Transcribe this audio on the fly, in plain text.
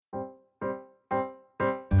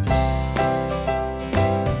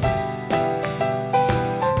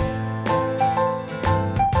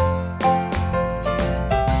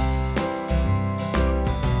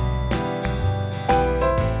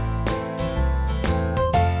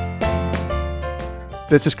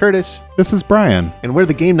This is Curtis, This is Brian. and we're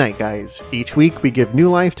the Game Night Guys. Each week, we give new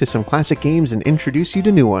life to some classic games and introduce you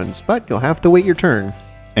to new ones, but you'll have to wait your turn.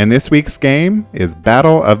 And this week's game is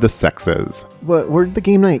Battle of the Sexes. But we're the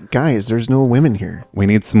Game Night Guys. There's no women here. We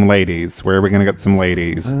need some ladies. Where are we going to get some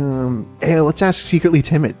ladies? Hey, let's ask Secretly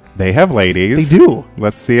Timid. They have ladies. They do.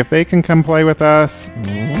 Let's see if they can come play with us.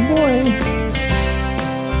 Oh, boy.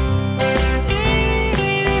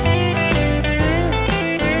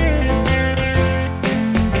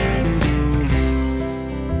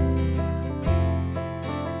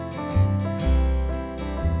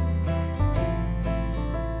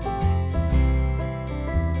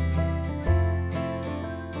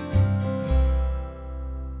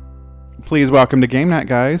 Please welcome to Game Night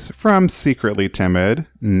Guys from Secretly Timid,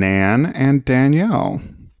 Nan and Danielle.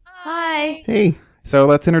 Hi. Hey. So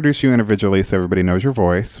let's introduce you individually so everybody knows your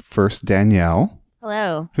voice. First, Danielle,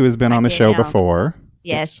 Hello. who has been I'm on the show Danielle. before.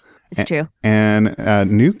 Yes, it's true. And a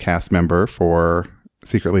new cast member for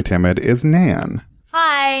Secretly Timid is Nan.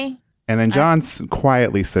 Hi. And then John's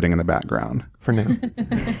quietly sitting in the background. For now.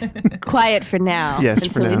 Quiet for now. Yes, for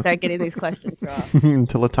until now. we start getting these questions wrong.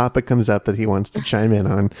 Until a topic comes up that he wants to chime in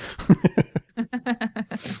on.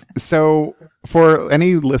 So, for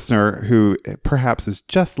any listener who perhaps is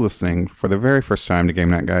just listening for the very first time to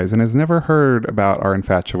Game Night Guys and has never heard about our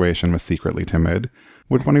infatuation with Secretly Timid,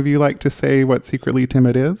 would one of you like to say what Secretly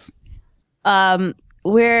Timid is?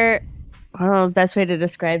 We're, I don't know the best way to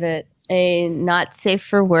describe it, a not safe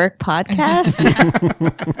for work podcast.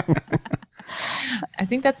 I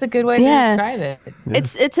think that's a good way to describe it.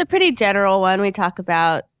 It's a pretty general one. We talk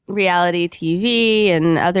about reality TV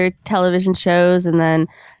and other television shows, and then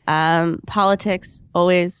politics.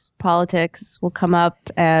 Always politics will come up.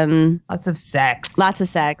 Lots of sex. Lots of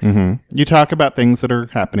sex. You talk about things that are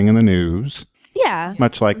happening in the news, Yeah.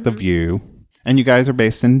 much like The View. And you guys are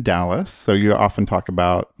based in Dallas, so you often talk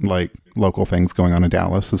about like local things going on in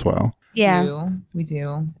Dallas as well. Yeah. We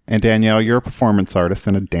do. And Danielle, you're a performance artist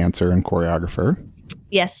and a dancer and choreographer.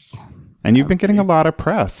 Yes. And you've been getting a lot of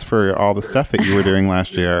press for all the stuff that you were doing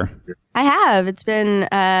last year. I have. It's been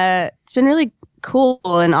really cool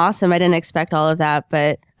and awesome. I didn't expect all of that,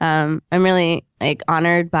 but I'm really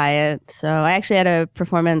honored by it. So I actually had a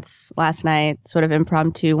performance last night, sort of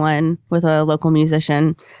impromptu one with a local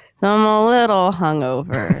musician. So I'm a little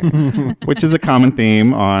hungover. Which is a common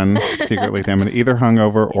theme on Secretly Timid, either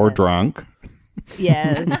hungover or drunk.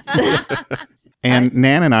 Yes. And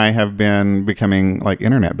Nan and I have been becoming like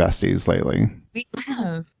internet besties lately. We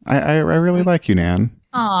have. I really like you, Nan.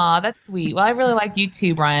 Aw, that's sweet. Well, I really like you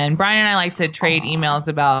too, Brian. Brian and I like to trade emails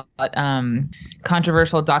about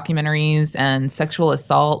controversial documentaries and sexual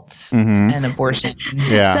assault and abortion.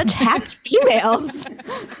 Yeah. Such happy emails.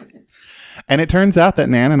 And it turns out that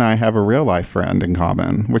Nan and I have a real life friend in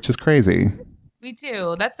common, which is crazy. We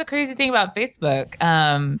do. That's the crazy thing about Facebook.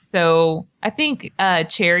 So I think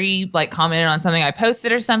Cherry commented on something I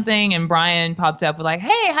posted or something, and Brian popped up with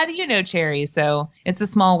 "Hey, how do you know Cherry?" So it's a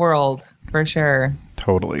small world for sure.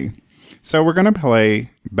 Totally. So we're going to play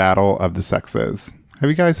Battle of the Sexes. Have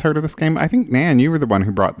you guys heard of this game? I think, Nan, you were the one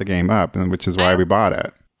who brought the game up, and which is why we bought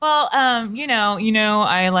it. Well,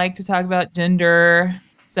 I like to talk about gender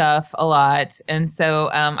stuff a lot, and so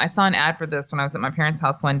I saw an ad for this when I was at my parents'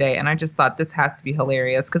 house one day, and I just thought this has to be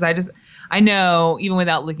hilarious because I know even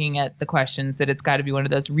without looking at the questions that it's got to be one of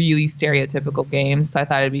those really stereotypical games. So I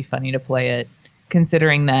thought it'd be funny to play it,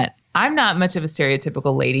 considering that I'm not much of a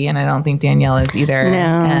stereotypical lady, and I don't think Danielle is either. No.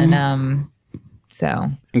 And so.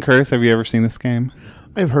 And Curtis, have you ever seen this game?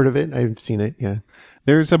 I've heard of it. I've seen it, yeah.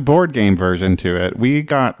 There's a board game version to it. We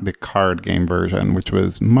got the card game version, which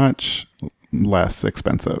was much less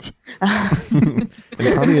expensive. And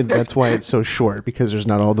probably that's why it's so short, because there's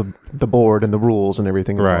not all the board and the rules and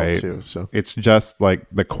everything involved Right. too. So, It's just like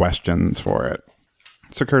the questions for it.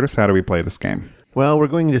 So Curtis, how do we play this game? well, we're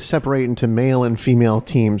going to separate into male and female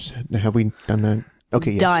teams. Have we done that?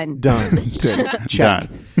 Okay, yes. Done. Done. Good. Check.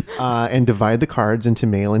 Done. And divide the cards into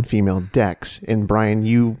male and female decks. And Brian,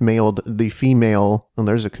 you mailed the female. Oh,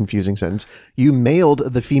 there's a confusing sentence. You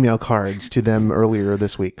mailed the female cards to them earlier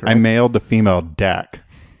this week. Right? I mailed the female deck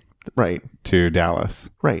Right. to Dallas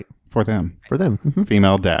Right. for them. For them. Mhm.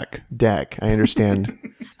 Female deck. Deck. I understand.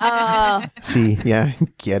 Oh, See, yeah,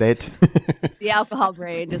 get it. the alcohol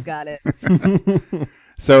brain just got it.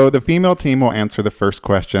 So the female team will answer the first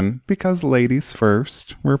question because ladies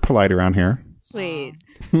first. We're polite around here. Sweet.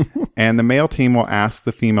 And the male team will ask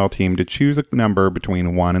the female team to choose a number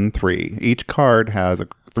between 1 and 3. Each card has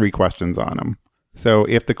 3 questions on them. So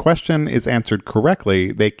if the question is answered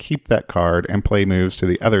correctly, they keep that card and play moves to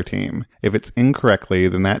the other team. If it's incorrectly,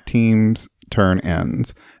 then that team's turn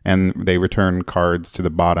ends, and they return cards to the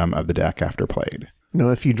bottom of the deck after played. No,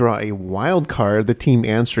 if you draw a wild card, the team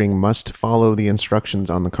answering must follow the instructions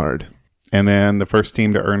on the card. And then the first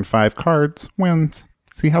team to earn 5 cards wins.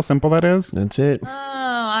 See how simple that is? That's it. Oh,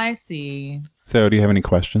 I see. So, do you have any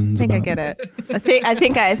questions? I think I get it. I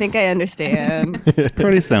think I understand. It's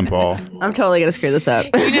pretty simple. I'm totally gonna screw this up.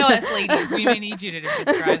 You know us ladies, we may need you to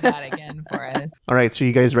describe that again for us. All right, so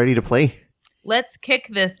you guys ready to play? Let's kick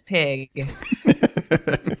this pig. Did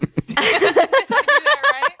I do that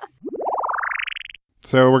right?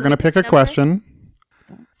 So, we're going to pick a question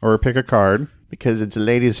or pick a card. Because it's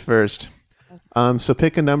ladies first. So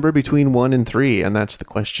pick a number between 1 and 3, and that's the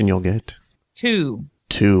question you'll get. 2.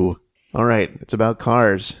 2. All right, it's about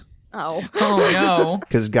cars. Oh. Oh no.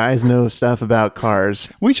 Because guys know stuff about cars.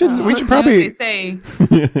 We should They probably say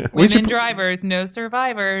women drivers, no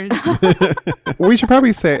survivors.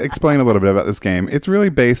 explain a little bit about this game. It's really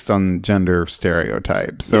based on gender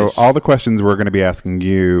stereotypes. So Yes. all the questions we're going to be asking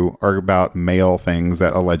you are about male things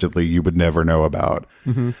that allegedly you would never know about.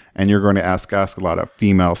 And you're going to ask us a lot of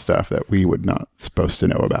female stuff that we would not supposed to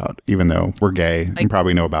know about, even though we're gay and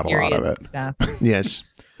probably know about a lot of Periods it. and stuff. Yes.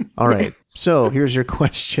 All right. So here's your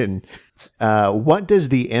question. What does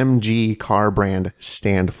the MG car brand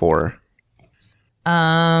stand for?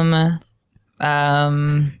 Um, I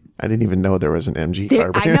didn't even know there was an MG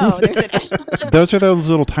car I brand. know. There's a Those are those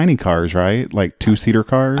little tiny cars, right? Like 2-seater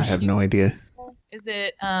cars. I have no idea. Is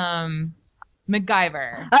it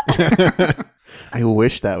MacGyver? I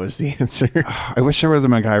wish that was the answer. I wish there was a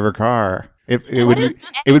MacGyver car. It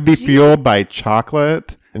would be fueled by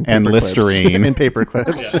chocolate and paper clips. Listerine. And paper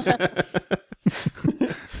clips.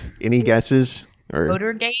 Any guesses? Or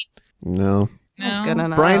Motorgate? no? That's No? good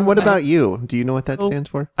enough. Brian, what about you? Do you know what that stands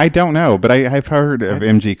for? I don't know, but I've heard of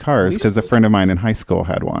MG cars because a friend of mine in high school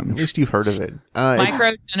had At one. least you've heard of it.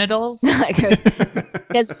 Micro genitals?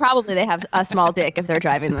 Because probably they have a small dick if they're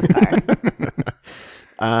driving this car.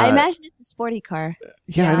 I imagine it's a sporty car.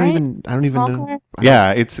 Yeah, I right? don't even Small know. car?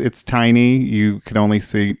 Yeah, it's tiny. You can only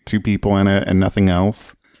see 2 people in it and nothing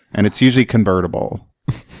else. And it's usually convertible.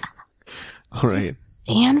 All right.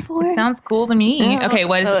 Stand for? It sounds cool to me. Oh. Okay,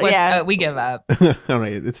 what is Oh, yeah. we give up. All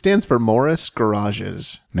right. It stands for Morris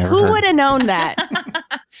Garages. Never Who heard. would have known that?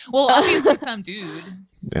 Well, obviously some dude.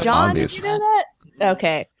 Yeah, John, obvious. did you know that?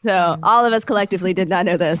 Okay, so all of us collectively did not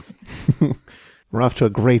know this. We're off to a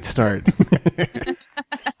great start.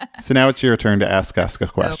 So now it's your turn to ask us a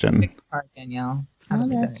question. Pick a card, Danielle. How do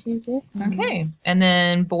we do it? choose this one. Okay, and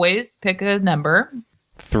then boys pick a number.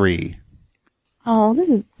 3. Oh, this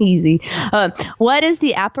is easy. What is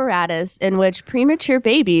the apparatus in which premature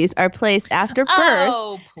babies are placed after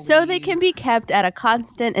birth so they can be kept at a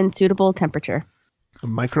constant and suitable temperature? A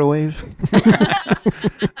microwave?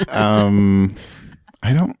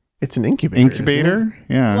 I don't. It's an incubator. isn't Incubator?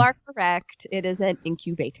 Yeah. You are correct. It is an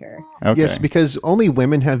incubator. it? Okay. Yes, because only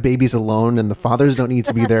women have babies alone, and the fathers don't need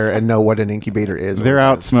to be there and know what an incubator is. or They're what it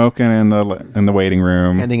out is. smoking in the waiting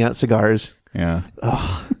room. handing out cigars. Yeah.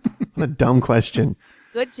 What a dumb question.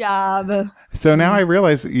 Good job. So now I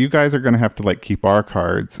realize that you guys are going to have to like keep our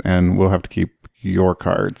cards, and we'll have to keep your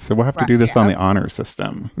cards. So we'll have to do this on the honor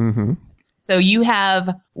system. Mm-hmm. So you have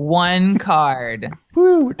 1 card.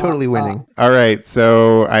 Woo, we're totally winning. All right.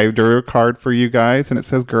 So I drew a card for you guys, and it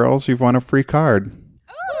says, "Girls, you've won a free card."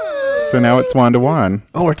 So now it's 1-1.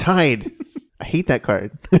 Oh, we're tied. I hate that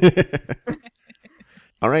card.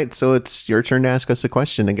 All right, so it's your turn to ask us a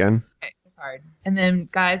question again. Okay, card. And then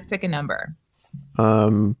guys pick a number.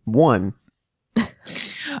 1.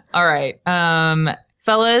 All right.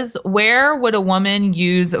 Fellas, where would a woman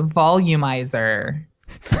use volumizer?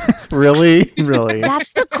 Really? Really?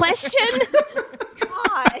 That's the question?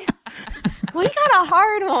 God. We got a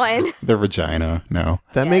hard one. The vagina. No.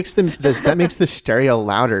 That makes that makes the stereo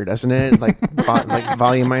louder, doesn't it? Like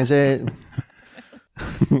volumize it.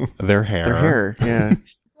 Their hair. Their hair, yeah.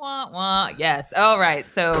 Wah, wah. Yes. All right.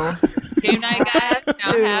 So game night guys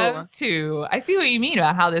now have 2. I see what you mean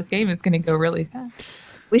about how this game is going to go really fast.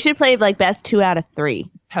 We should play like best 2 out of 3.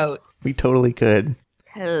 Totes. We totally could.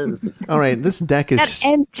 'Cause All right, this deck is that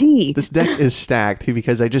MG. this deck is stacked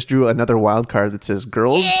because I just drew another wild card that says,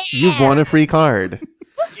 "Girls, you've won a free card."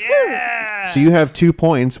 Yeah. So you have 2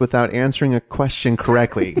 points without answering a question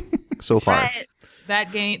correctly so far. Right.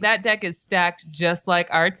 That deck is stacked just like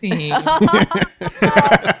our team.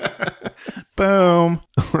 Boom.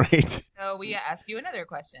 All right. So we ask you another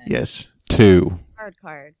question. Yes. 2.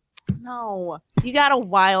 Card. No. You got a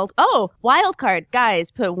wild card. Guys,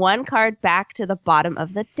 put 1 card back to the bottom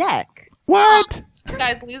of the deck. What? You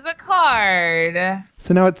guys lose a card.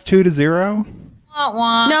 So now it's 2-0? Wah,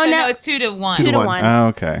 wah. No. It's 2-1. 2 to 1. 1. Oh,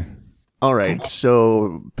 okay. All right.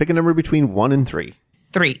 So pick a number between 1 and 3.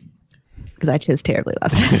 3. Because I chose terribly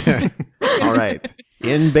last time. All right.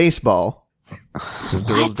 In baseball, because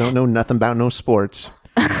girls don't know nothing about no sports,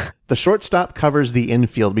 the shortstop covers the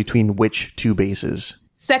infield between which 2 bases?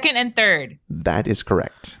 Second and third. That is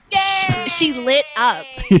correct. Yay! She lit up.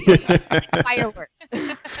 Like fireworks.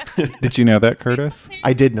 Did you know that, Curtis?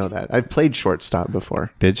 I did know that. I've played shortstop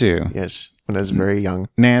before. Did you? Yes, when I was very young.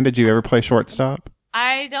 Nan, did you ever play shortstop?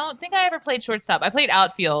 I don't think I ever played shortstop. I played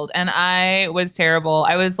outfield, and I was terrible.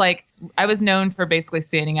 I was known for basically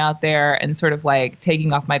standing out there and sort of like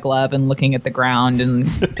taking off my glove and looking at the ground and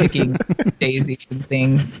picking daisies and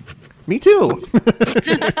things. Me too.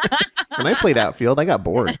 When I played outfield, I got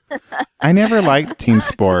bored. I never liked team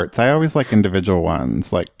sports. I always like individual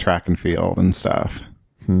ones, like track and field and stuff.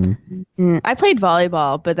 I played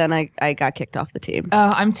volleyball, but then I got kicked off the team.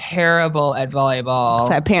 Oh, I'm terrible at volleyball.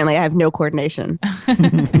 So apparently I have no coordination.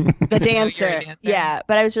 The dancer. You're a dancer. Yeah,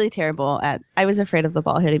 but I was really terrible at, I was afraid of the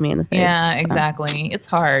ball hitting me in the face. Yeah, so. exactly. It's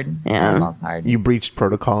hard. Yeah. Volleyball's hard. You breached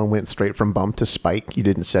protocol and went straight from bump to spike. You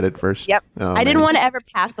didn't set it first. Yep. Oh, I didn't man. want to ever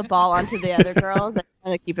pass the ball on to the other girls. I just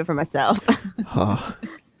wanted to keep it for myself. Oh.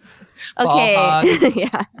 Okay. Ball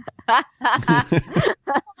Yeah.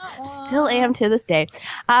 Still am to this day.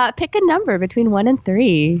 Pick a number between 1 and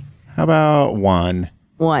 3. How about 1?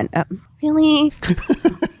 1. Really?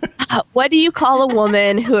 What do you call a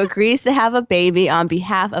woman who agrees to have a baby on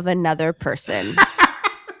behalf of another person?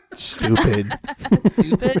 Stupid.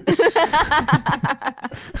 Stupid.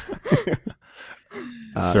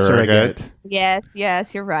 Surrogate. Yes,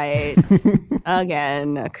 you're right.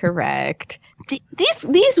 Again, correct.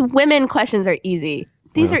 These women questions are easy.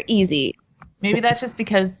 These are easy. Maybe that's just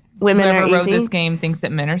because Women whoever are wrote easy? this game thinks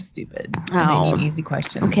that men are stupid. And Oh. they need easy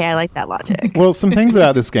questions. Okay, I like that logic. Well, some things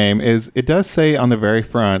about this game is it does say on the very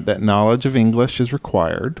front that knowledge of English is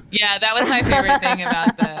required. Yeah, that was my favorite thing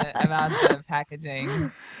about the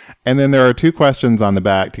packaging. And then there are 2 questions on the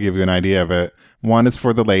back to give you an idea of it. One is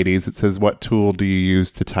for the ladies. It says, what tool do you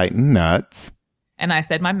use to tighten nuts? And I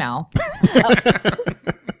said my mouth.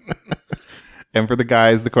 And for the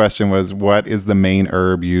guys, the question was, what is the main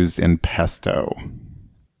herb used in pesto?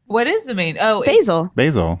 What is the main? Oh, Basil.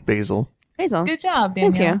 Basil. Basil. Good job,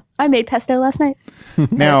 Danielle. Thank you. I made pesto last night.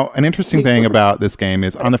 Now, an interesting thing about this game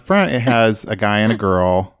is on the front, it has a guy and a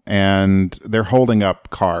girl, and they're holding up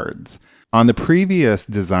cards. On the previous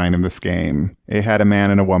design of this game, it had a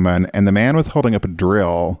man and a woman, and the man was holding up a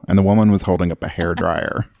drill, and the woman was holding up a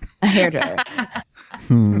hairdryer. A hairdryer.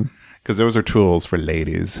 Because those are tools for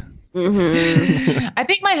ladies. I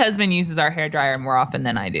think my husband uses our hairdryer more often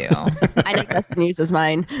than I do. I know Dustin uses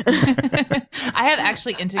mine. I have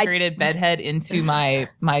actually integrated bedhead into my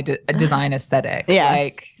design aesthetic. Yeah.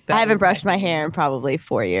 Like that I haven't is brushed my hair in probably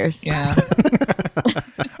 4 years. Yeah.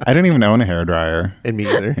 I didn't even own a hairdryer. And me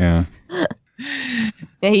either. Yeah.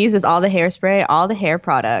 Yeah, he uses all the hairspray, all the hair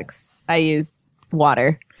products. I use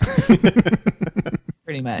water.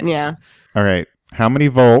 Pretty much. Yeah. All right. How many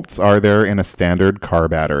volts are there in a standard car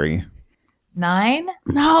battery? 9?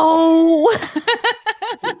 No.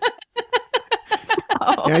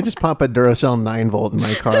 Yeah, I just pop a Duracell 9-volt in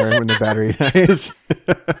my car when the battery dies.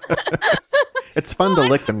 It's fun to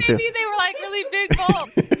lick them too. Maybe they were like really big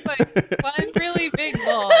bolts. Like one really big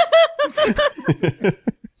bolt.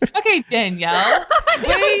 Okay, Danielle. I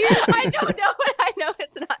don't know, but I know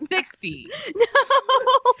it's not 60.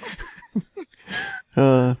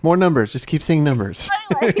 More numbers. Just keep saying numbers.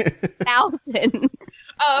 like 1,000.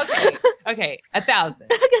 Oh, okay. Okay, 1,000.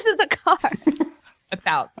 I guess it's a car.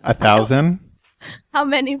 1,000. 1,000? How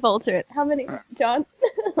many volts are it? How many, John?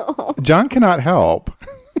 John cannot help.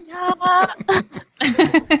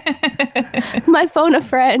 My phone a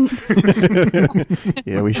friend.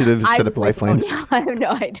 Yeah, we should have set up lifelines. I have no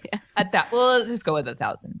idea. Well, let's just go with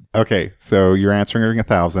 1,000. Okay, so you're answering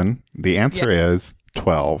 1,000. The answer is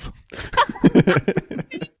 12. You guys,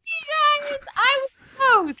 I was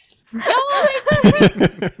close. No,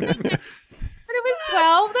 but it was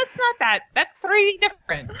 12. That's not that. That's 3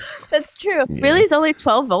 different. That's true. Really? It's only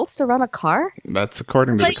 12 volts to run a car? That's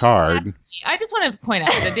according to the But card. I just want to point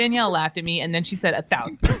out that Danielle laughed at me and then she said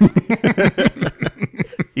 1,000.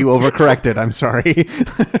 You overcorrected. I'm sorry.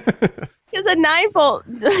 Because a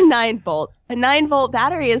 9-volt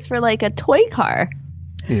battery is for like a toy car.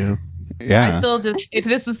 Yeah. Yeah. I still just, if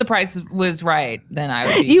this was the price was right, then I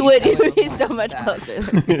would be. You would I be want so much that. closer.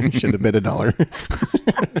 You should have bid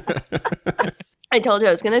 $1. I told you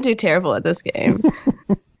I was going to do terrible at this game.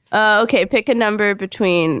 Okay, pick a number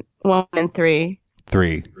between 1 and 3.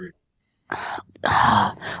 3.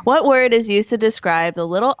 What word is used to describe the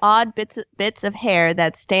little odd bits of hair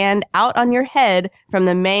that stand out on your head from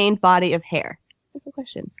the main body of hair? That's the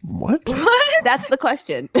question. What? That's the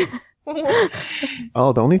question.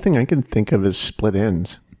 Oh, the only thing I can think of is split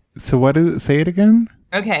ends. So what is it? Say it again.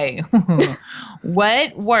 Okay.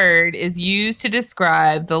 What word is used to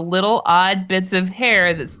describe the little odd bits of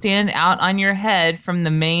hair that stand out on your head from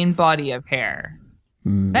the main body of hair?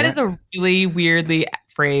 That is a really weirdly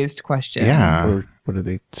phrased question. Yeah. Or what are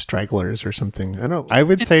they? Stragglers or something? I don't. I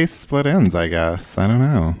would say split ends, I guess. I don't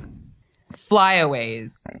know.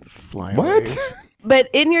 Flyaways. Fly What? away. But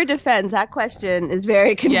in your defense, that question is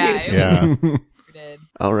very confusing. Yeah.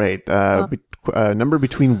 All right. Number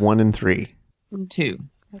between 1 and 3. 2.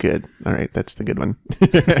 Good. All right. That's the good one.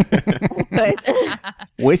 But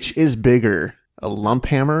Which is bigger, a lump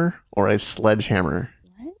hammer or a sledgehammer?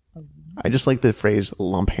 I just like the phrase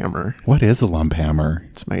lump hammer. What is a lump hammer?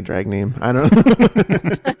 It's my drag name. I don't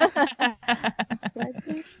know.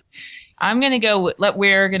 I'm going to go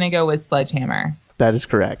we're going to go with sledgehammer. That is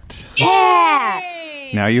correct. yeah.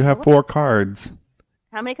 Now you have 4 cards.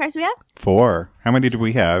 How many cards do we have? 4. How many do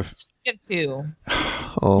we have? Get 2.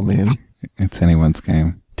 Oh, man. It's anyone's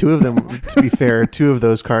game. 2 of them, to be fair, 2 of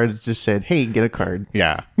those cards just said, hey, get a card.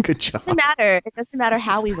 Yeah. Good job. Doesn't matter. It doesn't matter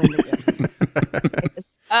how we win the game.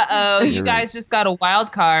 Uh-oh, you You're guys just got a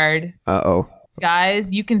wild card. Uh-oh.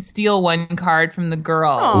 Guys, you can steal 1 card from the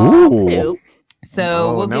girl. Oh, two.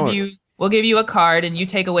 So Oh, now we'll give you a card and you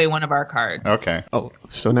take away one of our cards. Okay. Oh,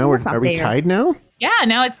 so now That's not are we fair. tied now? Yeah,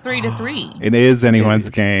 now it's 3-3. It is anyone's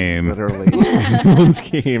It is. game. Literally. Anyone's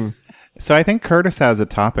game. So I think Curtis has a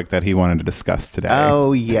topic that he wanted to discuss today.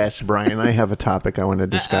 Oh, yes, Brian. I have a topic I want to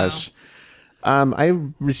discuss. I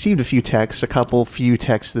received a few texts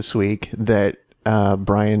this week that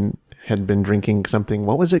Brian had been drinking something.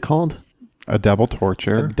 What was it called? A double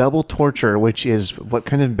torture. Double Torture, which is what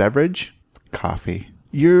kind of beverage? Coffee.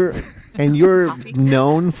 You're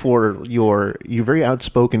known for you're very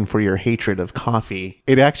outspoken for your hatred of coffee.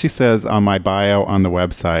 It actually says on my bio on the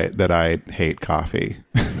website that I hate coffee.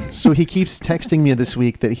 So he keeps texting me this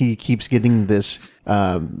week that he keeps getting this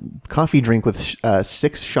coffee drink with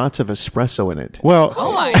 6 shots of espresso in it. Well,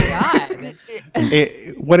 Oh my god.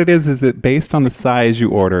 what it is that based on the size you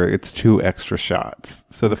order, it's 2 extra shots.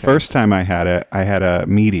 So the first time I had it, I had a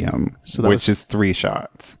medium, So that which was- is 3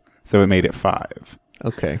 shots. So it made it 5.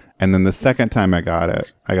 Okay, And then the second time I got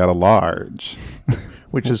a large,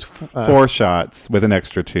 which is 4 shots with an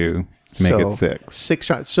extra 2 to make it 6. 6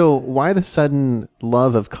 shots. So why the sudden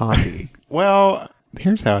love of coffee? Well,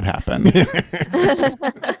 here's how it happened.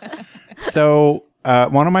 So,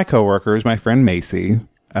 one of my coworkers, my friend Macy,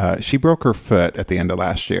 she broke her foot at the end of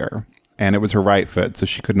last year, and it was her right foot, so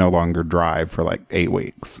she could no longer drive for like 8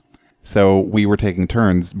 weeks. So we were taking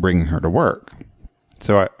turns bringing her to work.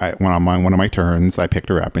 So I went on one of my turns. I picked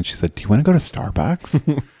her up, and she said, "Do you want to go to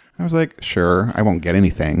Starbucks?" I was like, "Sure. I won't get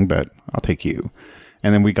anything, but I'll take you."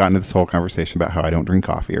 And then we got into this whole conversation about how I don't drink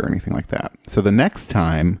coffee or anything like that. So the next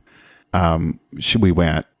time we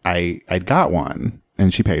went, I got one,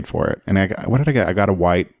 and she paid for it. And what did I get? I got a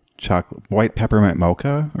white peppermint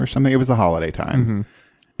mocha or something. It was the holiday time.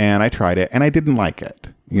 And I tried it, and I didn't like it.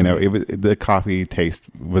 You know, the coffee taste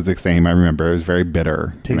was the same. I remember it was very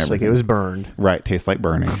bitter. and Tastes like it everything. was burned. Right, tastes like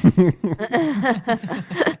burning.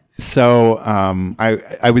 So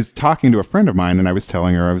I was talking to a friend of mine, and I was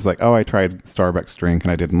telling her, I was like, "Oh, I tried Starbucks drink,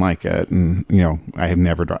 and I didn't like it, and I have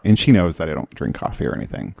never." And she knows that I don't drink coffee or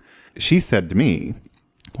anything. She said to me,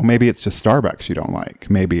 "Well, maybe it's just Starbucks you don't like.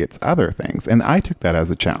 Maybe it's other things." And I took that as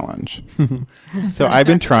a challenge. So I've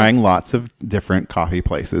been trying lots of different coffee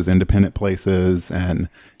places, independent places, and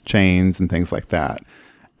chains, and things like that.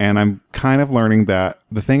 And I'm kind of learning that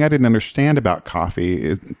the thing I didn't understand about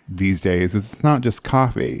coffee these days is it's not just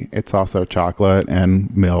coffee. It's also chocolate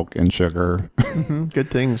and milk and sugar. Good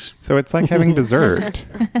things. So it's like having dessert.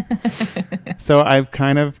 So I've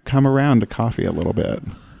kind of come around to coffee a little bit.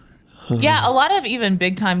 Yeah, a lot of even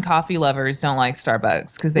big time coffee lovers don't like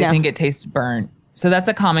Starbucks because they No. think it tastes burnt. So that's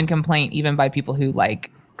a common complaint even by people who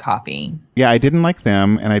like coffee. Yeah, I didn't like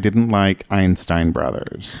them, and I didn't like Einstein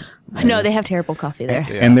Brothers. No, they have terrible coffee there.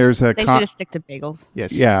 And there's a They should just stick to bagels.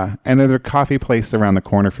 Yes. yeah, and there's a coffee place around the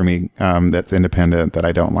corner for me that's independent that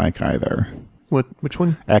I don't like either. Which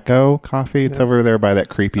one? Echo Coffee. It's over there by that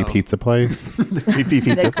creepy pizza place. The creepy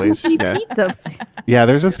pizza place. Yeah. Pizza. Yeah,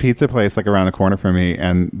 there's this pizza place like around the corner from me,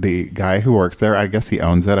 and the guy who works there, I guess he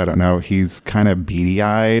owns it. I don't know. He's kind of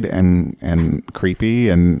beady-eyed and creepy,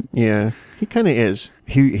 and Yeah. He kind of is.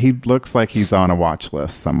 he looks like he's on a watch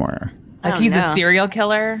list somewhere. Like Oh, he's no. a serial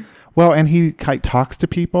killer. Well, and he talks to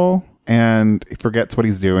people, and forgets what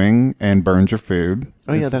he's doing and burns your food.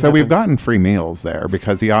 Oh, yeah, that so we've happened. gotten free meals there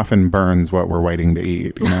because he often burns what we're waiting to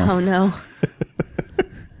eat. You know? Oh no.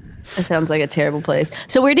 That sounds like a terrible place.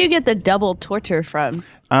 So where do you get the double torture from?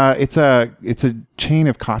 It's a chain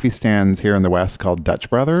of coffee stands here in the West called Dutch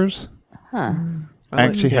Brothers. Huh. I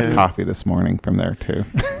actually had yeah. coffee this morning from there too.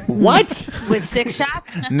 What? With 6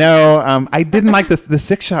 shots? No, I didn't like the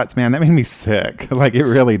 6 shots, man. That made me sick. Like it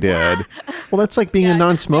really did. Well, that's like being a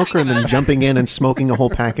non-smoker and then jumping in and smoking a whole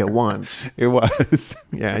pack at once. It was.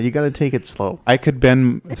 Yeah, you got to take it slow. I could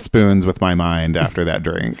bend spoons with my mind after that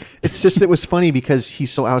drink. It's just, it was funny because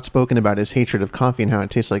he's so outspoken about his hatred of coffee and how it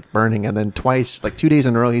tastes like burning. And then twice, like 2 days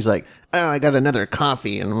in a row, he's like, oh, I got another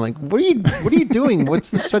coffee. And I'm like, what are you doing?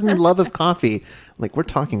 What's the sudden love of coffee? I'm like, we're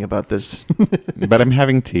talking about this. But I'm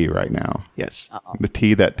having tea right now. Yes. The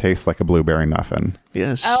tea that tastes like a blueberry muffin.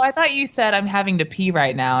 Yes. Oh, I thought you said I'm having to pee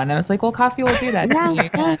right now, and I was like, well, coffee will do that. to me.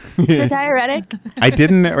 Yeah. It's a diuretic. I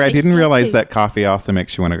didn't realize tea. that coffee also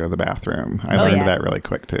makes you want to go to the bathroom. I learned yeah. that really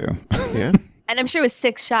quick too. Yeah. And I'm sure with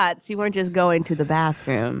 6 shots, you weren't just going to the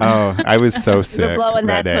bathroom. Oh, I was so You're sick blowing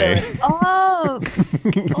that that day.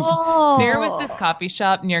 toilet. Oh. There was this coffee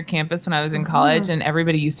shop near campus when I was in college, and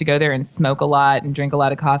everybody used to go there and smoke a lot and drink a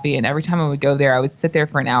lot of coffee. And every time I would go there, I would sit there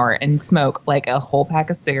for an hour and smoke like a whole pack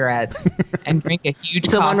of cigarettes and drink a huge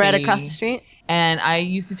So coffee. one right across the street? And I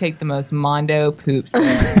used to take the most mondo poops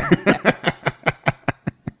there.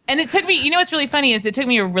 And it took me, you know what's really funny is it took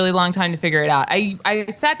me a really long time to figure it out. I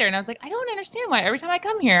sat there and I was like, I don't understand why every time I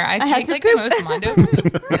come here, I have take to like poop. the most mondo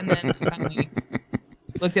poops. And then I finally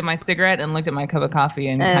looked at my cigarette and looked at my cup of coffee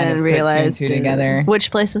and kind of realized put 2 and 2 together.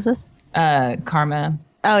 Which place was this? Karma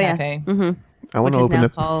Oh, yeah. Cafe. Mm-hmm. I want Which to is open now a,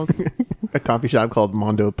 called... a coffee shop called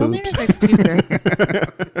Mondo So Poops. there's a computer.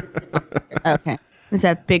 Okay. Is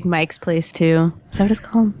that Big Mike's place, too? Is that what it's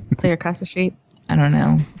called? It's like across the street. I don't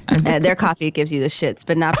know. Their coffee gives you the shits,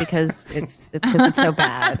 but not because it's because it's so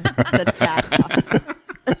bad. Such bad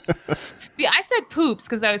coffee. See, I said poops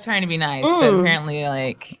because I was trying to be nice, but apparently,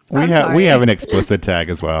 like, We sorry. have an explicit tag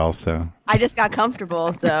as well. So I just got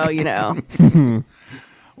comfortable, so you know.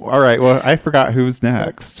 all right. Well, I forgot who's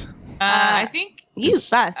next. I think You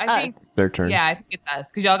us. I think Their turn. yeah, I think it's us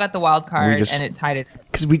because y'all got the wild card just- and it tied it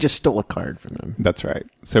Because we just stole a card from them. That's right.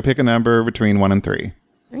 So pick a number between 1 and 3.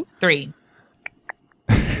 3.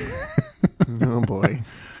 Oh, boy.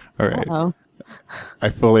 All right. Oh, I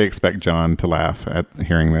fully expect John to laugh at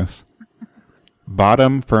hearing this.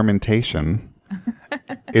 Bottom fermentation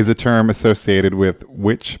is a term associated with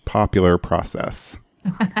which popular process?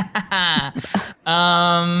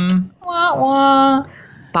 Wah, wah.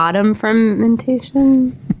 bottom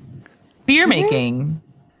fermentation. Beer making.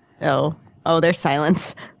 Oh, there's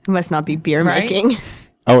silence. It must not be beer Right? making.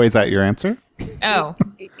 Oh, is that your answer? Oh,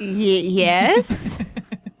 Yes.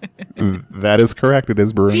 That is correct. It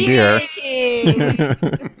is brewing beer.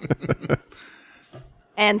 Making.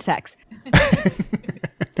 And sex.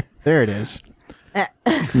 There it is.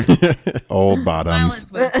 Old bottoms.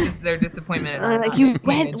 silence was just their disappointment. At our Like not you getting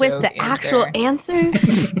went with joke the actual answer.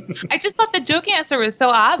 I just thought the joke answer was so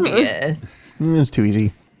obvious. It's too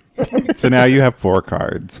easy. So now you have 4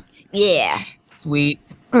 cards. Yeah.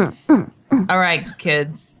 Sweet. All right,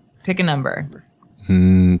 kids, pick a number.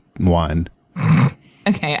 1.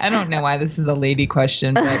 Okay, I don't know why this is a lady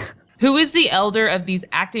question, but who is the elder of these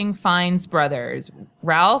acting Fiennes brothers,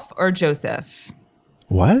 Ralph or Joseph?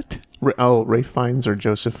 What? Rafe Fiennes or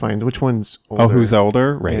Joseph Fiennes? Which one's older? Oh, who's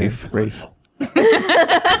older? Yeah, Rafe. Rafe.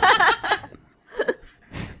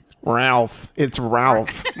 Ralph. It's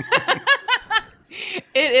Ralph.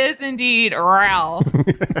 It is indeed Ralph.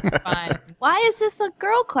 Fine. Why is this a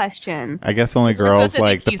girl question? I guess only we're girls supposed to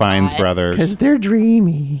like think the he's Fiennes hot. brothers. Because they're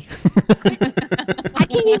dreamy. I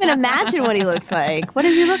can't even imagine what he looks like. What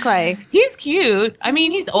does he look like? He's cute. I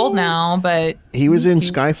mean, he's old now, but He was in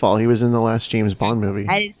Skyfall. He was in the last James Bond movie.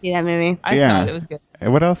 I didn't see that movie. I Yeah. thought it was good.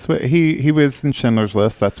 What else? He was in Schindler's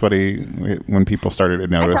List. That's what when people started to I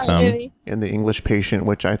notice saw the him. movie. In The English Patient,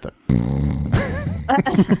 which I thought...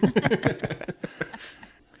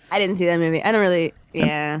 I didn't see that movie. I don't really.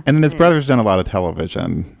 Yeah. And then his brother's done a lot of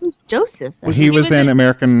television. Who's Joseph? then? He was was in in-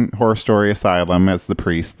 American Horror Story Asylum as the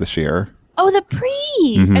priest this year. Oh, the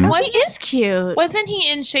priest. Mhm. And Was- he is cute. Wasn't he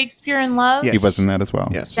in Shakespeare in Love? Yes. He was in that as well.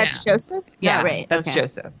 Yes. That's Yeah. Joseph? Yeah, Oh, right. that's okay.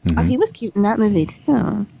 Joseph. Oh, he was cute in that movie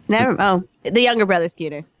too. Never. Oh, the younger brother's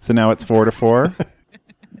cuter. So now it's 4-4.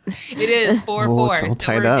 It is 4-4. Oh, it's all so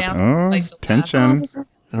tied we're up. down Oh, like the last- tension.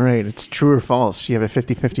 All right, it's true or false. You have a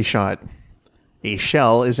 50-50 shot. A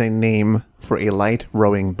shell is a name for a light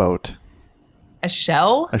rowing boat. A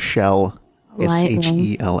shell? A shell. Light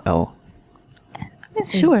Shell.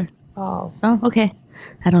 Sure. False. Oh, okay.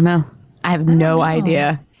 I don't know. I have don't no know.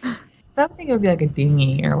 idea. I think it would be like a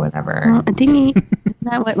dinghy or whatever. Well, a dinghy. Isn't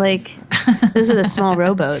that what, like, those are the small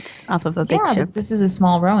rowboats off of a big yeah, ship. but this is a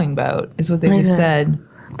small rowing boat, is what they Like just a- said.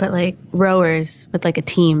 But, like, rowers with, like, a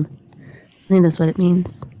team. I think that's what it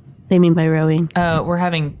means. They mean by rowing.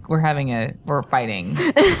 We're fighting.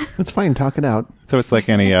 That's fine. Talk it out. So it's like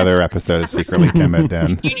any other episode of Secretly Timid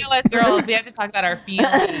then. You know, as girls, we have to talk about our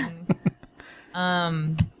feelings.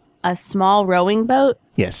 A small rowing boat?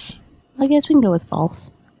 Yes. I guess we can go with false.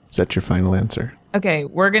 Is that your final answer? Okay,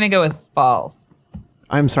 we're gonna go with false.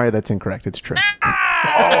 I'm sorry, that's incorrect. It's true.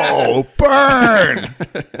 Oh, burn!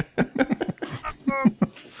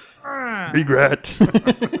 Regret.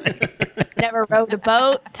 Never rowed a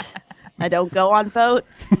boat. I don't go on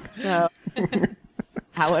boats. So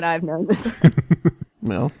how would I have known this?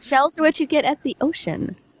 Well, Shells are what you get at the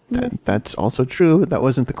ocean. that's also true. That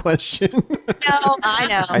wasn't the question. No, I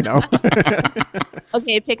know. I know.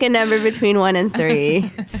 Okay, pick a number between 1 and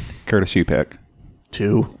 3. Curtis, you pick.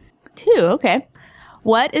 2. 2, okay.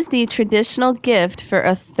 What is the traditional gift for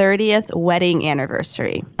a 30th wedding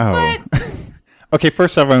anniversary? Oh. Okay,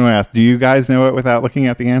 first off, I'm going to ask, do you guys know it without looking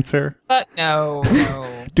at the answer? But no.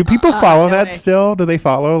 Do people follow no that way. still? Do they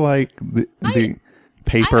follow, like, the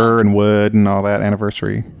paper and wood and all that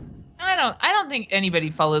anniversary? I don't think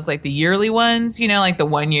anybody follows like the yearly ones. You know, like the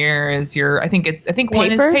 1 year is I think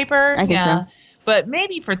one is Paper? paper. I think so. But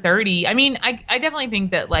maybe for 30. I mean, I definitely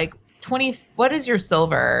think that like 20. What is your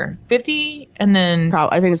silver? 50, and then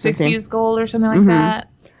I think it's 60 15. is gold or something like Mhm. that.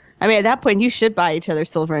 I mean, at that point, you should buy each other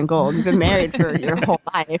silver and gold. You've been married for your whole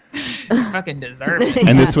life. You fucking deserve it.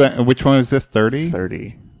 And this one, which one was this? 30?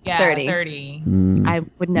 30. Yeah, 30. 30. I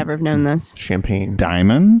would never have known this. Champagne.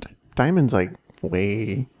 Diamond? Diamond's like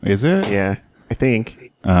way. Is it? Yeah, I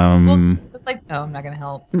think. Well, it's like, no, I'm not gonna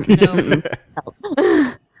help. No.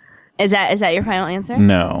 Is that your final answer?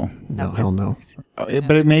 No. No, hell no.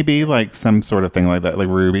 But it may be like some sort of thing like that, like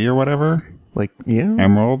ruby or whatever, Like, yeah,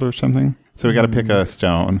 emerald or something. So we got to pick a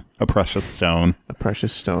stone, a precious stone. a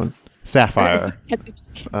precious stone. Sapphire.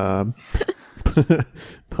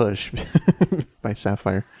 Push by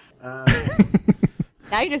Sapphire.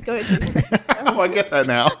 Now you're just going to. Oh, I get that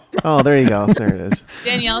now. Oh, there you go. There it is.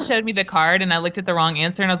 Danielle showed me the card, and I looked at the wrong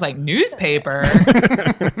answer, and I was like, newspaper.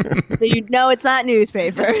 So you know it's not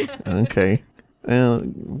newspaper. Okay.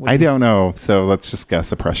 I don't know, so let's just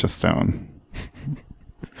guess a precious stone.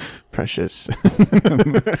 Precious.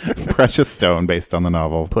 Precious stone based on the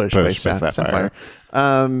novel Push by Sapphire.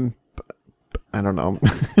 I don't know.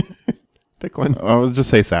 Pick one. I'll just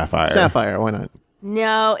say sapphire. Sapphire. Why not?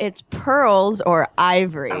 No, it's pearls or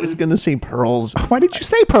ivory. I was gonna say pearls. Why did you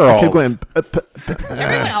say pearls? Keep going.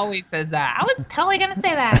 Everyone always says that. I was totally gonna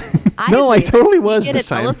say that. No, I totally was You get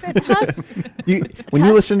this an time. elephant husk? When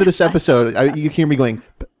you listen to this episode, you hear me going.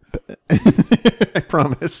 I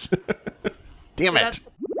promise. Damn it.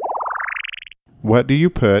 What do you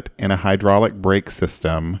put in a hydraulic brake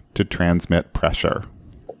system to transmit pressure?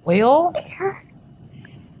 Oil, Air?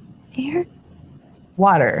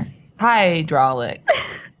 water, hydraulic.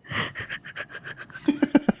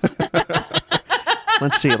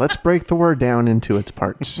 Let's see. Let's break the word down into its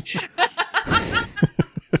parts.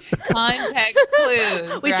 Context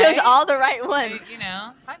clues. We right? chose all the right ones. You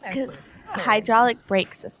know, context 'Cause clues. hydraulic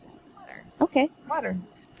brake system. Water, Okay. water,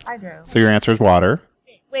 hydro. So your answer is water.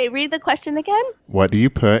 Wait, read the question again? What do you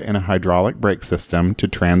put in a hydraulic brake system to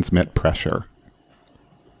transmit pressure?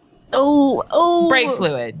 Oh. Brake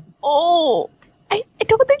fluid. Oh. I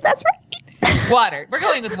don't think that's right. Water. We're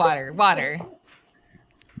going with water. Water.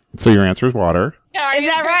 So your answer is water. Yeah, are Is you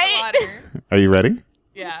that gonna right? go water? Are you ready?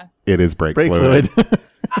 Yeah. It is brake Brake fluid. fluid.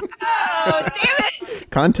 Oh, damn it.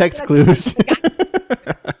 Context clues.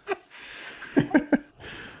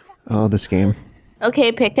 Oh, this game.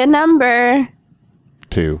 Okay, pick a number.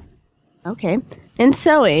 2. Okay. In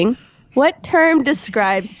sewing, what term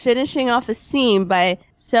describes finishing off a seam by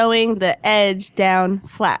sewing the edge down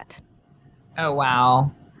flat? Oh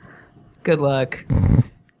wow. Good luck.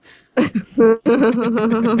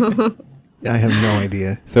 I have no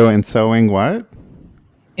idea. So in sewing, what?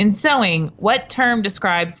 In sewing, what term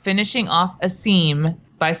describes finishing off a seam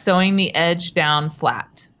by sewing the edge down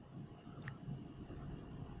flat?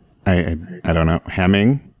 I don't know.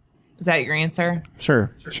 Hemming? Is that your answer?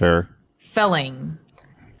 Sure. Sure. Felling.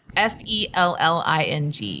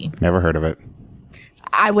 Felling. Never heard of it.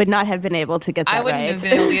 I would not have been able to get that I wouldn't right. have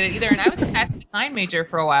been able to get it either. And I was a fashion design major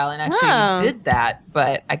for a while and actually Oh. did that,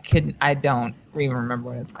 but I don't even remember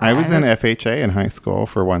what it's called. I was in FHA in high school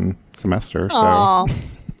for one semester. So Aw.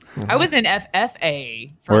 I was in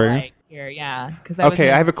FFA for Were you? like here. Yeah, because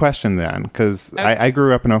Okay, I have a question then, because I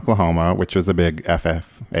grew up in Oklahoma, which was a big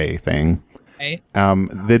FFA thing. Right.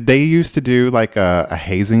 Did they used to do like a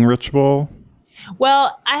hazing ritual?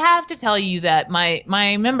 Well, I have to tell you that my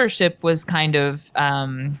membership was kind of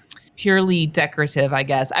purely decorative, I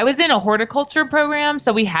guess. I was in a horticulture program,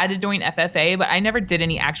 so we had to join FFA, but I never did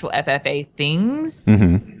any actual FFA things,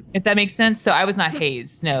 if that makes sense. So I was not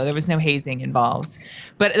hazed. No, there was no hazing involved.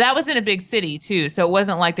 But that was in a big city, too, so it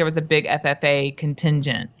wasn't like there was a big FFA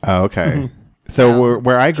contingent. Oh, okay. So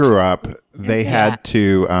where I grew up, they had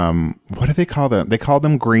to, what do they call them? They called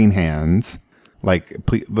them green hands. Like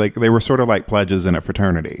they were sort of like pledges in a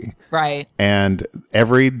fraternity. Right. And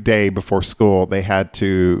every day before school, they had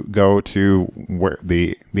to go to where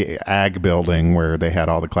the ag building where they had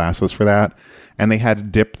all the classes for that. And they had to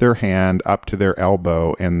dip their hand up to their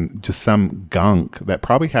elbow in just some gunk that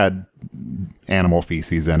probably had animal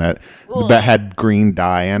feces in it, that had green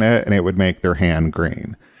dye in it, and it would make their hand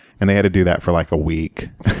green. And they had to do that for like a week.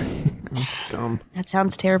 That's dumb. That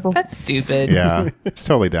sounds terrible. That's stupid. Yeah, it's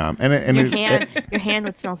totally dumb. And Your hand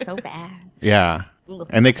would smell so bad. yeah,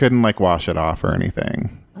 and they couldn't like wash it off or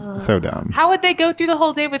anything. So dumb. How would they go through the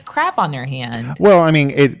whole day with crap on their hand? Well, I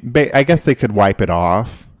mean, I guess they could wipe it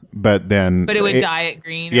off, but then But it would dye it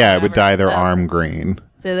green. or Yeah, it would whatever. dye their arm green.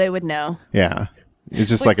 So they would know. Yeah, it's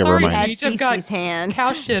just Like, like a sorry, reminder. Teach, I've got feces hand.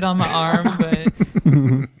 cow shit on my arm,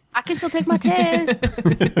 but I can still take my test.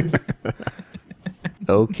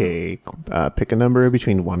 Okay, pick a number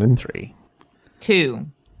between 1 and 3. 2.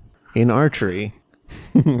 In archery,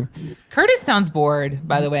 Curtis sounds bored,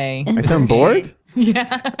 by the way. I sound bored?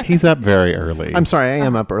 Yeah. He's up very early, I'm sorry, I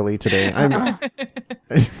am up early today. and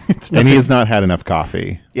he has not had enough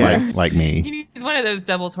coffee. Yeah. like me. He's one of those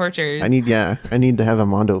double tortures. I need to have a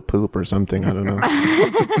Mondo poop or something. I don't know.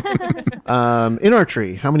 In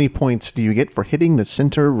archery, how many points do you get for hitting the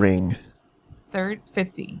center ring?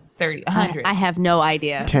 50, 30, 100. I have no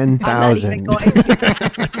idea. 10,000.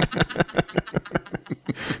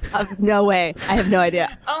 No way. I have no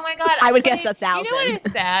idea. Oh my god! I would guess 1,000. You know what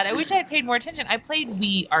is sad? I wish I had paid more attention. I played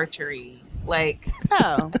Wii archery like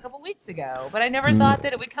Oh. a couple weeks ago, but I never thought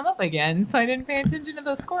that it would come up again, so I didn't pay attention to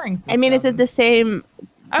the scoring system. I mean, is it the same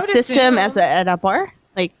I would system assume- as at a bar?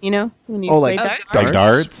 Like, you know, when you Oh, like- play Oh, darts? Like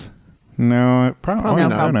darts? No, probably Probably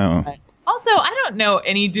not. I don't know. Also, I don't know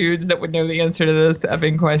any dudes that would know the answer to this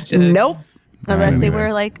effing question. Nope. Unless don't they either.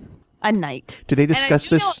 were like a knight. Do they And discuss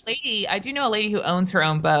this? I do know a lady who owns her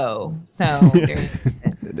own bow. So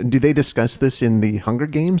Do they discuss this in the Hunger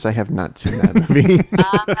Games? I have not seen that movie.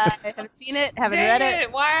 I haven't seen it. Haven't read dang it.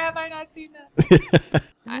 it, why have I not seen that?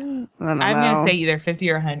 I don't I'm know. gonna say either 50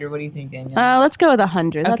 or 100. What do you think, Danielle? Let's go with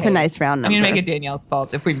 100. That's a Okay. nice round I'm number. gonna make it Danielle's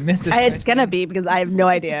fault if we miss it. It's gonna be because I have no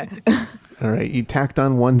idea. All right, you tacked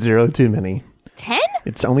on 1 0 too many. 10?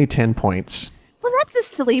 It's only 10 points. Well, that's a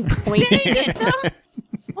silly point system.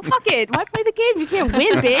 Well, fuck it. Why play the game? You can't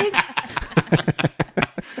win big.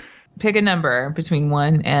 Pick a number between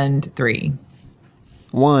 1 and 3.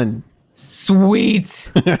 1.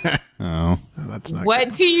 Sweet. Oh. Oh, that's not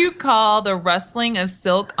What do you call the rustling of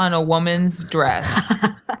silk on a woman's dress?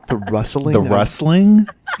 the rustling. The of- rustling?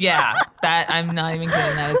 Yeah, that I'm not even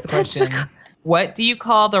kidding. That is the question. What do you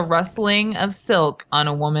call the rustling of silk on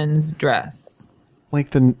a woman's dress? Like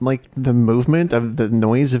the movement of the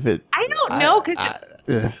noise of it. I don't know because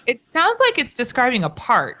Ugh. it sounds like it's describing a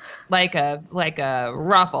part, like a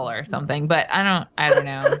ruffle or something. But I don't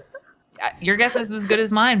know. Your guess is as good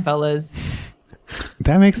as mine, fellas.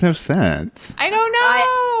 That makes no sense. I don't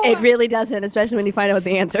know. It really doesn't, especially when you find out what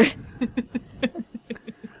the answer is.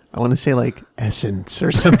 I want to say like essence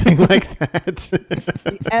or something like that.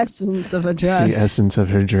 The essence of a dress. The essence of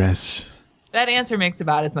her dress. That answer makes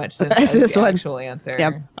about as much sense That's as this the one. actual answer.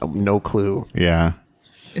 Yep. Oh, no clue. Yeah.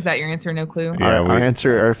 Is that your answer? No clue. Yeah,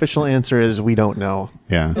 Our official answer is we don't know.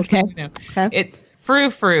 Yeah. Okay. No. Okay. It's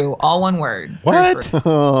frou-frou, all one word. What? Frou-frou.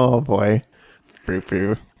 Oh boy.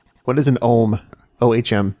 Frou-frou. What is an ohm?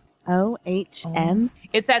 OHM. OHM?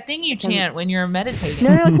 It's that thing you chant when you're meditating.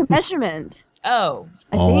 No, it's a measurement. Oh.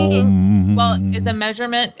 I think. Well, is a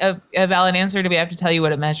measurement a valid answer? Do we have to tell you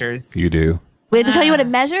what it measures? You do. We have to tell you what it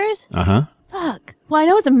measures? Uh-huh. Fuck. Well, I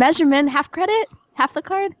know it's a measurement. Half credit? Half the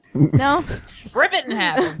card? No? Rip it in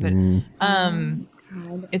half.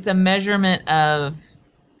 It's a measurement of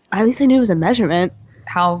At least I knew it was a measurement.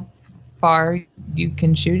 how far you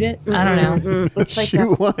can shoot it. I don't know. Looks like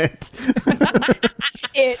Shoot what?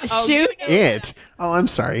 it. Shoot. It. Oh, I'm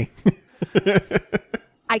sorry.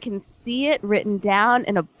 I can see it written down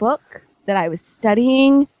in a book that I was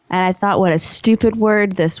studying, and I thought what a stupid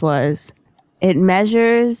word this was. It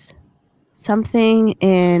measures something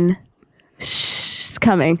in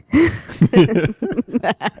coming.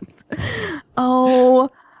 Oh.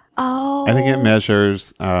 I think it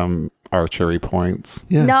measures archery points.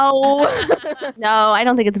 Yeah. No. No, I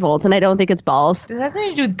don't think it's volts, and I don't think it's balls. Does that have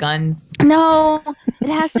something to do with guns? No, it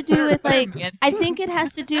has to do with like. I think it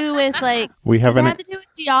has to do with like. We Does it haven't. have to do with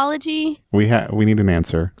geology? We need an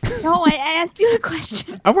answer. No, I asked you a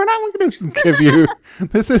question. Oh, we're not going to give you.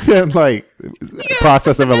 This isn't like a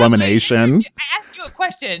process of elimination. I asked you a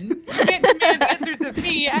question. You can't demand answers of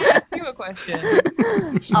me. I asked you a question.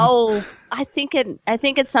 Oh, I think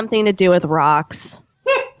it's something to do with rocks.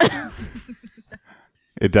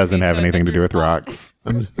 It doesn't have anything to do with rocks.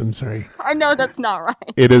 I'm sorry. I know that's not right.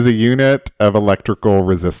 It is a unit of electrical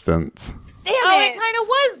resistance. Damn Oh, it. it kind of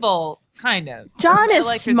was volts. Kind of. John is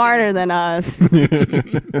Electricity. smarter than us.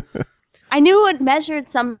 I knew it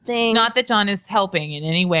measured something. Not that John is helping in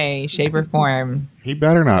any way, shape, or form. He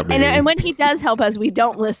better not be. And when he does help us, we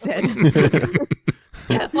don't listen.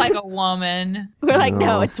 Just like a woman. We're like, no,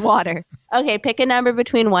 No. it's water. Okay, pick a number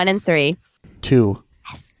between 1 and 3. 2.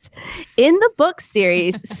 Yes. In the book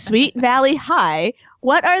series Sweet Valley High,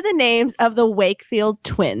 what are the names of the Wakefield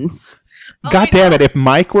twins? God damn it! If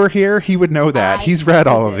Mike were here, he would know that. He's read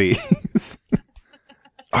all of these.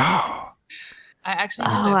 Oh, I actually.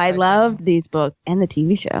 knew Oh, that I question. love these books and the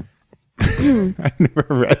TV show. I never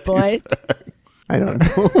read Boys. these. I don't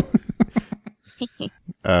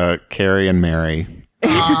know. Carrie and Mary.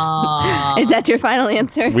 Aw. Is that your final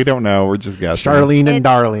answer? We don't know. We're just guessing. Charlene and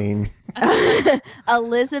Darlene.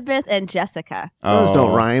 Elizabeth and Jessica. Those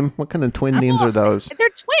don't Oh. rhyme. What kind of twin names are those? They're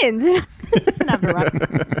twins. It doesn't have to rhyme.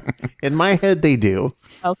 In my head, they do.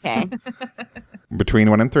 Okay. Between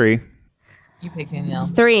 1 and 3. You picked Danielle.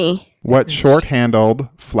 3. What short-handled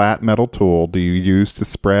flat metal tool do you use to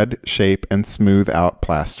spread, shape, and smooth out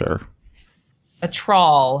plaster? A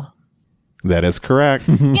trawl. That is correct.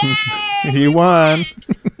 Yay! He won.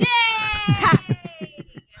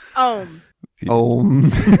 Oh. Oh,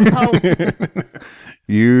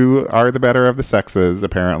 You are the better of the sexes,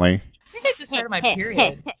 apparently. I think I just started my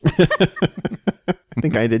period. I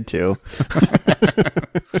think I did too.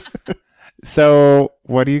 So,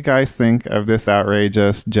 what do you guys think of this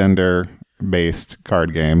outrageous gender-based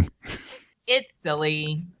card game? It's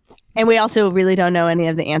silly. And we also really don't know any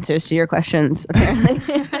of the answers to your questions, apparently.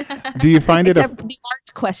 Do you find it? Except the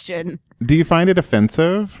art question. Do you find it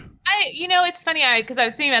offensive? It's funny because I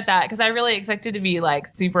was thinking about that because I really expected to be like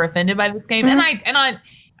super offended by this game, yes,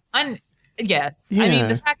 I mean Yeah.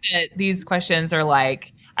 the fact that these questions are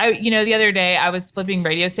like the other day I was flipping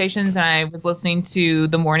radio stations and I was listening to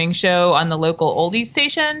the morning show on the local oldies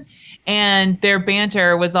station, and their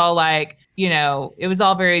banter was all like it was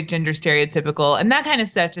all very gender stereotypical, and that kind of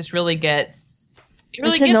stuff just really gets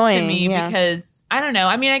to annoying, me yeah. because I don't know.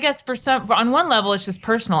 I mean, I guess on one level, it's just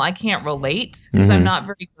personal. I can't relate because I'm not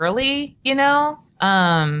very girly,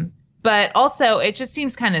 but also it just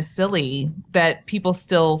seems kind of silly that people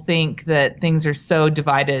still think that things are so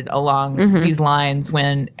divided along these lines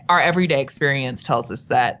when our everyday experience tells us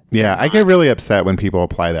that. Yeah, I get really upset when people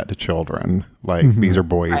apply that to children. Like, these are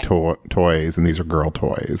boy toys and these are girl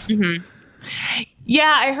toys.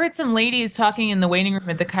 Yeah, I heard some ladies talking in the waiting room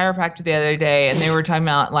at the chiropractor the other day, and they were talking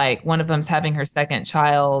about like one of them's having her second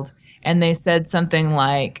child, and they said something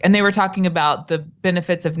like, and they were talking about the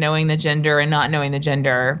benefits of knowing the gender and not knowing the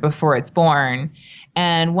gender before it's born.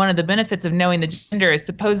 And one of the benefits of knowing the gender is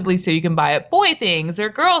supposedly so you can buy up boy things or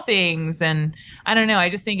girl things. And I don't know, I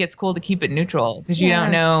just think it's cool to keep it neutral because you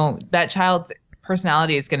don't know that child's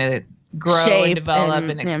personality is going to grow Shape and develop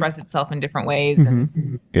and express itself in different ways.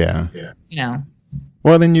 And, Yeah.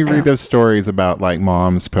 Well, then you read those stories about like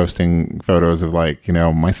moms posting photos of like,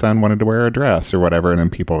 my son wanted to wear a dress or whatever, and then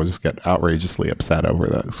people just get outrageously upset over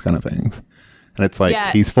those kind of things. And it's like,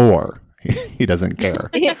 he's 4. He doesn't care.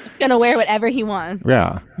 He's going to wear whatever he wants.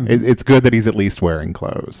 Yeah. It's good that he's at least wearing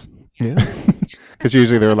clothes. Yeah. Because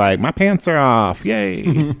usually they're like, my pants are off.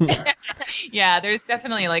 Yay. Yeah, there's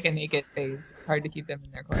definitely like a naked phase. It's hard to keep them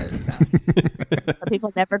in their clothes. So. So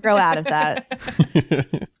people never grow out of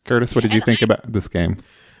that. Curtis, what did you think about this game?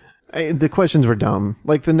 The questions were dumb.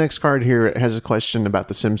 Like the next card here has a question about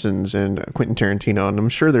The Simpsons and Quentin Tarantino, and I'm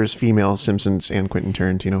sure there's female Simpsons and Quentin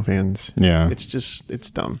Tarantino fans. Yeah. It's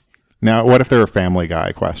dumb. Now, what if there were Family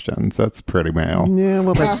Guy questions? That's pretty male. Yeah,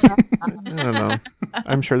 well, that's, I don't know.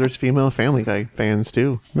 I'm sure there's female Family Guy fans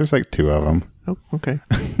too. There's like 2 of them. Oh, okay.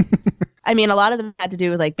 I mean, a lot of them had to do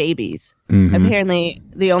with like babies. Apparently,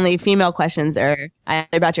 the only female questions are either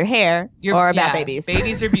about your hair or about babies.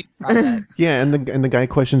 Babies are beauty products. Yeah, and the guy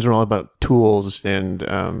questions are all about tools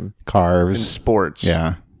and Carves. sports.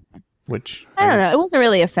 Yeah. Which I don't know. It wasn't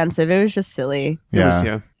really offensive. It was just silly. it was-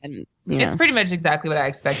 Yeah. And It's pretty much exactly what I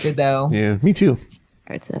expected, though. Yeah, me too.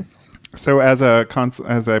 It says. So as a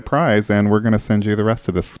prize, then we're going to send you the rest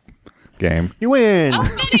of this game, You win. Oh,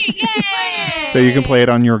 goody! Yay! so you can play it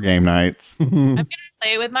on your game nights. I'm gonna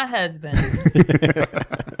play it with my husband.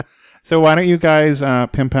 So why don't you guys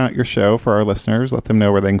pimp out your show for our listeners? Let them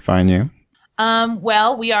know where they can find you.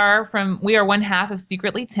 Well, we are one half of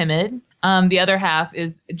Secretly Timid. The other half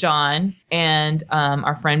is John and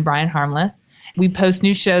our friend Brian Harmless. We post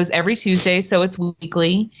new shows every Tuesday, so it's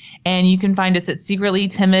weekly. And you can find us at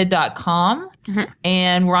secretlytimid.com.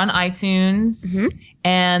 And we're on iTunes.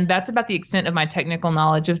 And that's about the extent of my technical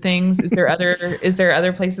knowledge of things. Is there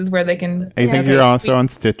other places where they can? I think you're also on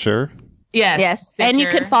Stitcher. Yes. And you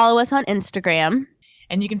Stitcher. can follow us on Instagram.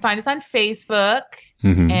 And you can find us on Facebook.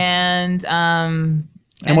 Mhm. And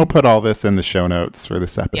we'll put all this in the show notes for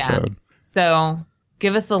this episode. So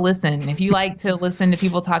give us a listen. If you like to listen to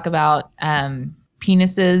people talk about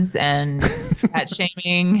penises and fat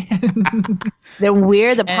shaming. Then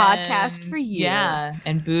we're the and- podcast for you. Yeah.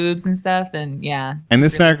 And boobs and stuff. Then yeah. And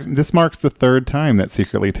this marks the third time that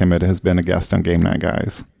Secretly Timid has been a guest on Game Night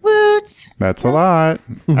Guys. Woot. That's a lot.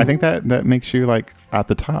 I think that makes you like at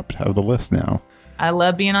the top of the list now. I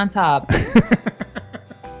love being on top.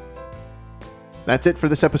 That's it for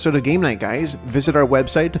this episode of Game Night Guys. Visit our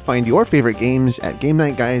website to find your favorite games at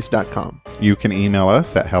GameNightGuys.com. You can email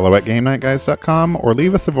us at hello@GameNightGuys.com or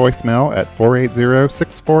leave us a voicemail at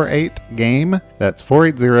 480-648-GAME. That's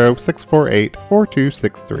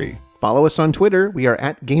 480-648-4263. Follow us on Twitter. We are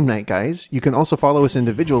at Game Night Guys. You can also follow us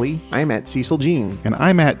individually. I'm at Cecil Jean. And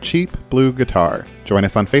I'm at Cheap Blue Guitar. Join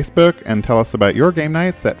us on Facebook and tell us about your game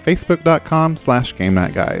nights at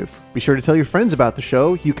facebook.com/GameNightGuys. Be sure to tell your friends about the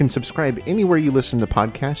show. You can subscribe anywhere you listen to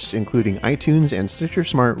podcasts, including iTunes and Stitcher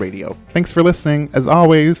Smart Radio. Thanks for listening. As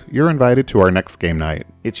always, you're invited to our next game night.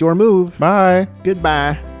 It's your move. Bye.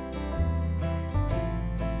 Goodbye.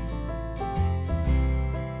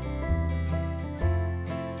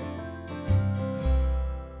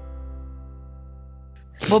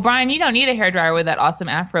 Well, Brian, you don't need a hairdryer with that awesome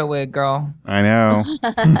afro wig, girl. I know.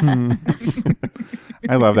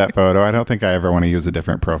 I love that photo. I don't think I ever want to use a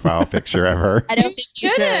different profile picture ever. I don't You think you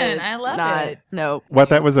shouldn't. should. I love it. No. What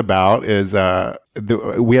that was about is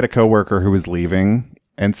we had a coworker who was leaving.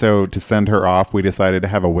 And so to send her off, we decided to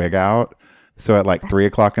have a wig out. So at like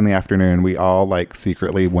 3:00 in the afternoon, we all like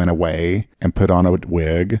secretly went away and put on a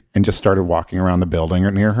wig and just started walking around the building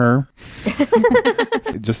near her.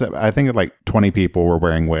 I think like 20 people were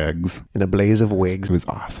wearing wigs. In a blaze of wigs. It was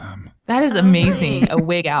awesome. That is amazing. A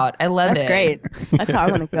wig out. I love That's it. great. That's how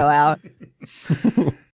I want to go out.